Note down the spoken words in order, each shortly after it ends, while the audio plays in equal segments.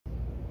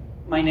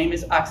My name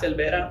is Axel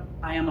Vera.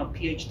 I am a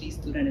PhD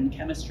student in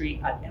chemistry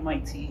at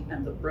MIT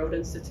and the Broad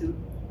Institute.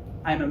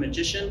 I am a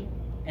magician,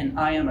 and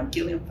I am a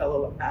Gilliam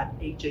Fellow at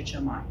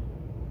HHMI.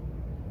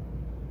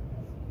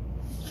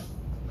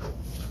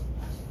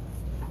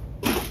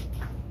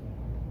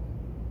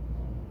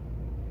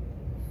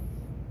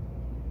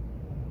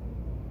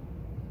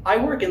 I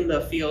work in the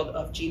field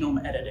of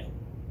genome editing.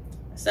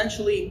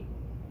 Essentially,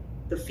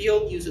 the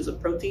field uses a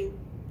protein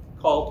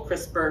called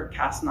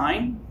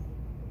CRISPR-Cas9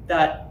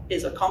 that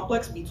is a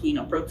complex between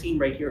a protein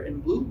right here in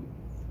blue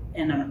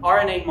and an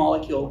RNA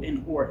molecule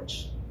in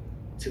orange.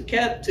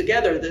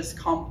 Together, this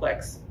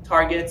complex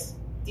targets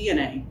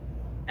DNA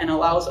and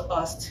allows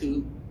us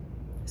to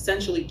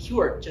essentially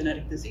cure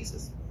genetic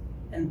diseases.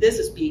 And this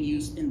is being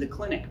used in the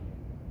clinic.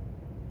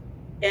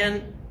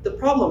 And the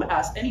problem,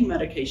 as any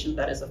medication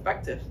that is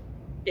effective,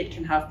 it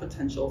can have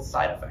potential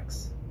side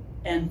effects.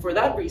 And for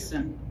that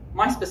reason,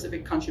 my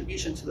specific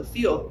contribution to the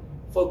field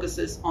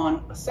focuses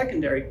on a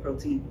secondary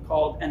protein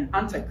called an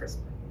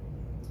anti-CRISPR.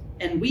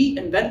 And we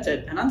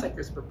invented an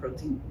anti-CRISPR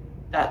protein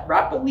that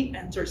rapidly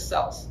enters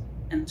cells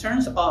and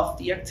turns off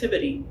the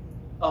activity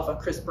of a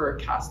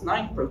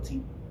CRISPR-Cas9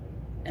 protein.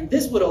 And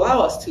this would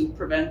allow us to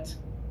prevent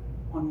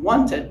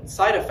unwanted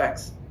side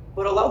effects,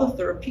 but allow the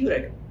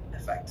therapeutic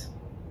effect.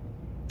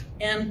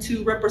 And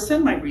to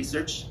represent my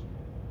research,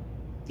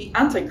 the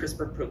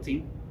anti-CRISPR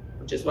protein,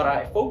 which is what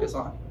I focus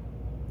on,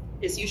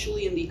 is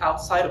usually in the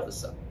outside of the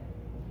cell,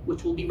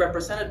 which will be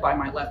represented by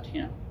my left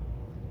hand.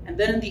 And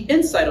then in the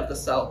inside of the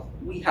cell,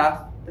 we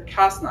have the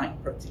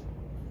Cas9 protein.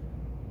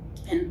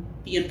 And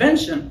the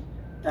invention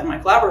that my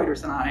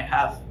collaborators and I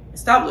have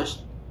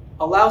established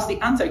allows the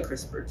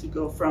anti-CRISPR to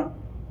go from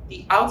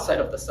the outside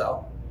of the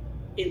cell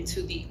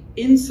into the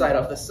inside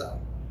of the cell,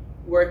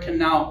 where it can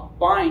now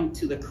bind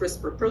to the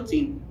CRISPR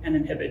protein and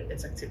inhibit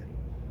its activity.